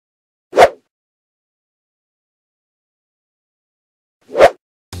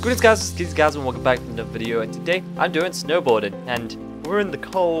Greetings guys, it's Gizzy and welcome back to another video, and today I'm doing snowboarding, and we're in the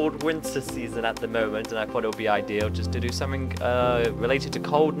cold winter season at the moment, and I thought it would be ideal just to do something related to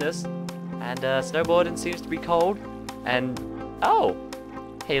coldness, and snowboarding seems to be cold, and oh,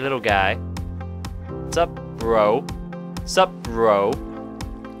 hey little guy, what's up bro, what's up bro, do you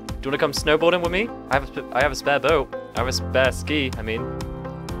want to come snowboarding with me? I have a spare boat, I have a spare ski, I mean,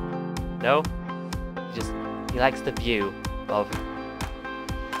 no, he likes the view of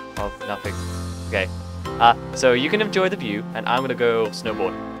nothing. Okay. So you can enjoy the view, and I'm gonna go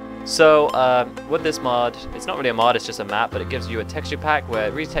snowboard. So with this mod, it's not really a mod, it's just a map, but it gives you a texture pack where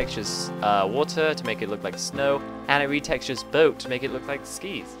it retextures water to make it look like snow, and it retextures boat to make it look like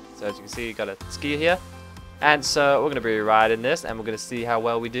skis. So as you can see, you got a ski here, and so we're gonna be riding this, and we're gonna see how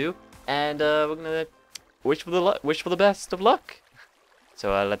well we do, and we're gonna wish for the best of luck.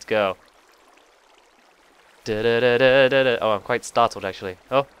 So let's go. Oh, I'm quite startled actually.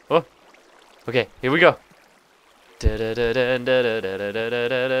 Oh. Okay, here we go. Can I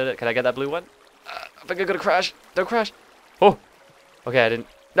get that blue one? I think I'm gonna crash. Don't crash. Oh. Okay, I didn't.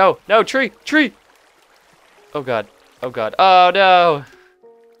 No, tree. Oh god. Oh no.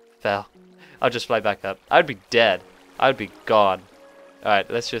 Fell. I'll just fly back up. I'd be dead. I'd be gone.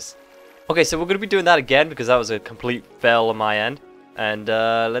 Alright, let's just... Okay, so we're gonna be doing that again because that was a complete fail on my end. And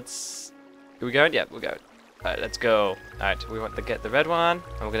let's... Are we going? Yeah, we're going. Alright, let's go. Alright, we want to get the red one,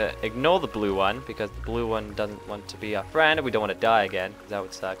 and we're gonna ignore the blue one, because the blue one doesn't want to be our friend, and we don't want to die again, because that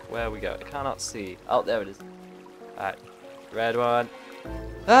would suck. Where we go? I cannot see. Oh, there it is. Alright, red one.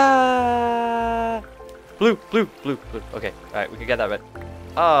 Ah! Blue. Okay, alright, we can get that red.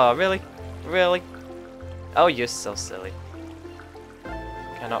 Oh, really? Really? Oh, you're so silly.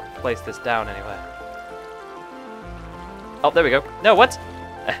 Cannot place this down anywhere. Oh, there we go. No, what?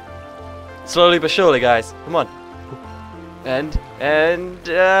 Slowly but surely, guys. Come on. And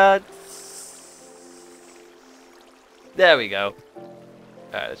there we go.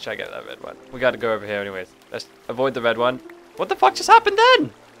 Alright, let's try to get that red one. We gotta go over here anyways. Let's avoid the red one. What the fuck just happened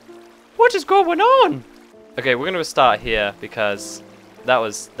then? What is going on? Okay, we're gonna start here because that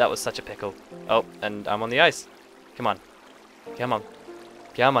was such a pickle. Oh, and I'm on the ice. Come on.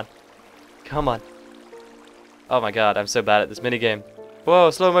 Oh my god, I'm so bad at this minigame. Whoa,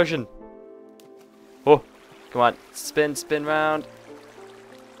 slow motion. Oh, come on, spin round.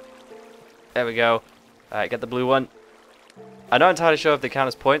 There we go. Alright, get the blue one. I'm not entirely sure if they count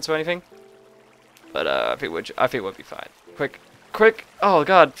as points or anything, but I think we'll be fine. Quick! Oh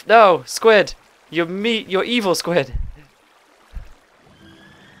god, no, squid! You're evil squid.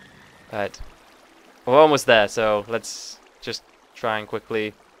 Alright, we're almost there, so let's just try and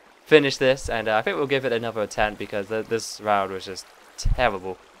quickly finish this, and I think we'll give it another attempt because this round was just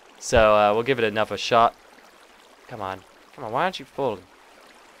terrible. So we'll give it another shot. Come on, why aren't you falling?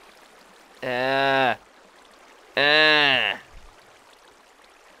 Come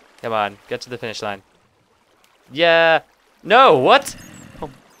on, get to the finish line. Yeah. No, what?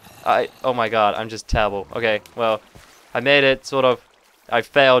 Oh my god, I'm just terrible. Okay, well, I made it, sort of. I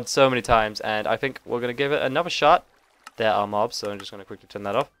failed so many times, and I think we're gonna give it another shot. There are mobs, so I'm just gonna quickly turn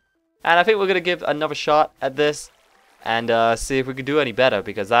that off. And I think we're gonna give another shot at this. And see if we can do any better,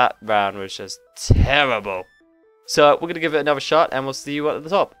 because that round was just terrible. So we're gonna give it another shot, and we'll see you at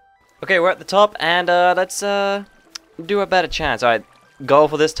the top. Okay, we're at the top, and let's do a better chance. Alright, goal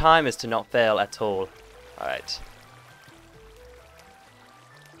for this time is to not fail at all. Alright.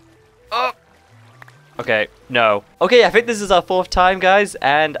 Oh! Okay, no. Okay, I think this is our 4th time, guys,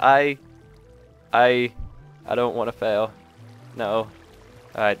 and I don't want to fail. No.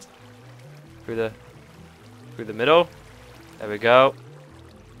 Alright. Through the middle. There we go.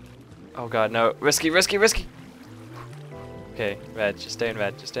 Oh god, no. Risky. Okay, red. Just stay in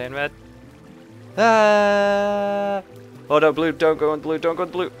red. Ah! Oh no, blue. Don't go on blue.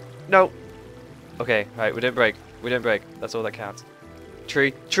 No. Okay, right. We didn't break. That's all that counts.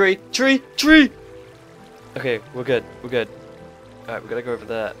 Tree. Okay, we're good. Alright, we gotta go over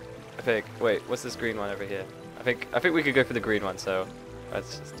there. I think. Wait, what's this green one over here? I think we could go for the green one, so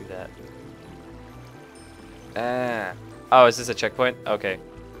let's just do that. Oh, is this a checkpoint? Okay.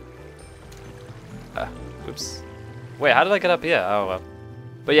 Oops. Wait, how did I get up here? Oh, well.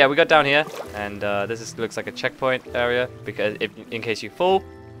 But yeah, we got down here, and looks like a checkpoint area, because in case you fall.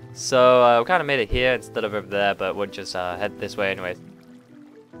 So, we kind of made it here instead of over there, but we'll just head this way anyways.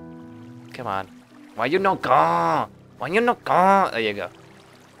 Come on. Why you not gone? There you go.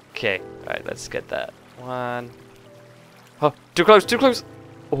 Okay, alright, let's get that one. Oh, too close!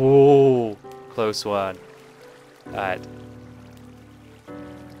 Oh, close one. Alright.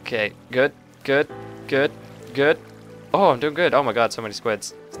 Okay, good. Oh, I'm doing good. Oh my god, so many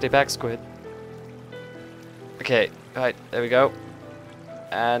squids. Stay back, squid. Okay, right, there we go.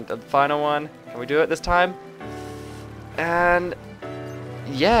 And the final one. Can we do it this time? And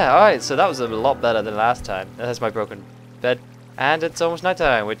yeah, alright, so that was a lot better than last time. That's my broken bed. And it's almost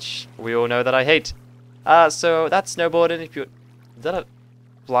nighttime, which we all know that I hate. So that's snowboarding. If you... Is that a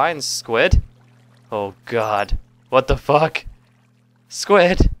flying squid? Oh god. What the fuck?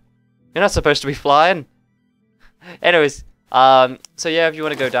 Squid? You're not supposed to be flying. Anyways, so yeah, if you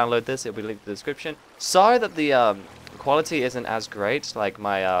want to go download this, it'll be linked in the description. Sorry that the quality isn't as great, like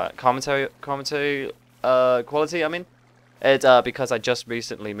my commentary quality, I mean. It's because I just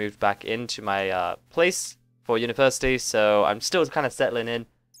recently moved back into my place for university, so I'm still kind of settling in.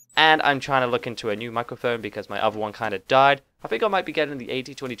 And I'm trying to look into a new microphone because my other one kind of died. I think I might be getting the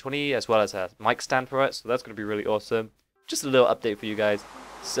 80-2020 as well as a mic stand for it, so that's going to be really awesome. Just a little update for you guys.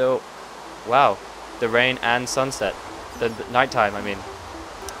 So, wow, the rain and sunset. The nighttime, I mean.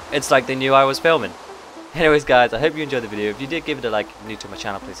 It's like they knew I was filming. Anyways guys, I hope you enjoyed the video. If you did, give it a like. If you're new to my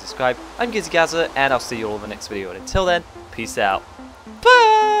channel, please subscribe. I'm Gizzy Gazza, and I'll see you all in the next video. And until then, peace out.